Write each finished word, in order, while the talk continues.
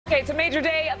Okay, it's a major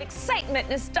day of excitement,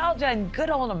 nostalgia, and good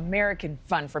old American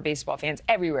fun for baseball fans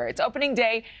everywhere. It's opening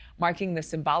day, marking the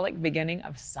symbolic beginning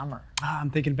of summer. I'm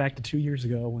thinking back to 2 years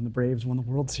ago when the Braves won the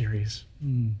World Series.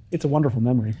 It's a wonderful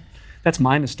memory. That's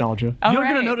my nostalgia. You're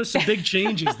going to notice some big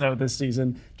changes, though, this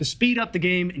season. To speed up the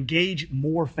game, engage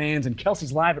more fans. And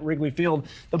Kelsey's live at Wrigley Field,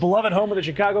 the beloved home of the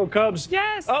Chicago Cubs.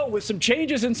 Yes. Oh, with some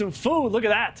changes and some food. Look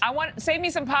at that. Save me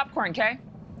some popcorn, Kay?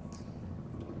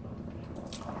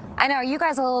 I know, you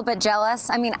guys are a little bit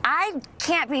jealous. I mean, I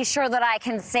can't be sure that I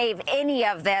can save any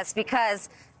of this because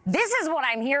this is what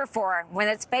I'm here for. When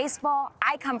it's baseball,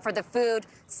 I come for the food.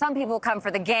 Some people come for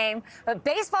the game. But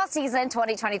baseball season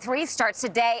 2023 starts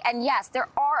today. And yes, there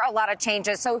are a lot of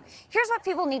changes. So here's what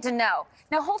people need to know.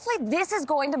 Now, hopefully this is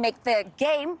going to make the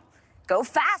game go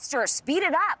faster, speed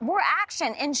it up, more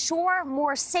action, ensure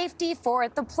more safety for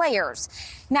the players.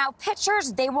 Now,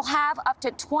 pitchers, they will have up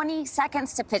to 20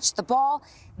 seconds to pitch the ball.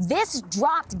 This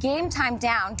dropped game time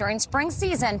down during spring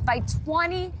season by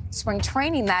spring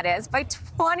training that is, by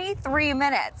 23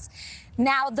 minutes.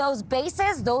 Now, those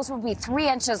bases, those will be 3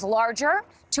 inches larger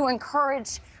to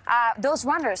encourage those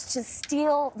runners to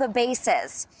steal the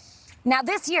bases. Now,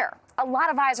 this year, a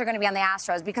lot of eyes are going to be on the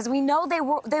Astros because we know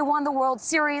they won the World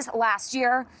Series last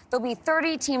year. There'll be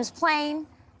 30 teams playing,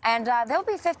 and there'll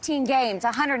be 15 games,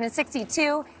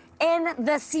 162 in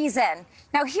the season.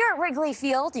 Now, here at Wrigley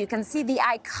Field, you can see the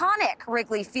iconic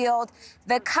Wrigley Field.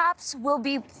 The Cubs will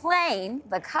be playing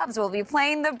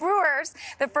the Brewers.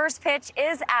 The first pitch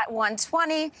is at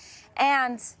 1:20,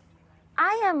 and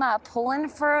I am pulling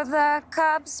for the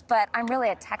Cubs, but I'm really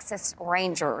a Texas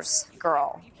Rangers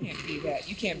girl. You can't be that.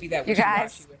 You can't be that. You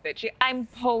guys? With it. I'm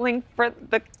pulling for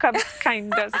the Cubs,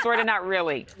 kind of, sort of, not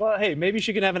really. Well, hey, maybe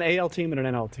she can have an AL team and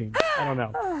an NL team. I don't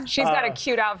know. She's got a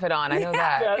cute outfit on. I know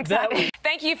that. Yeah, exactly.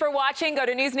 Thank you for watching. Go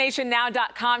to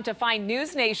newsnationnow.com to find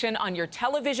NewsNation on your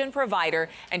television provider.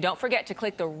 And don't forget to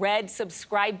click the red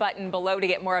subscribe button below to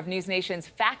get more of NewsNation's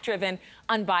fact-driven,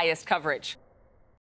 unbiased coverage.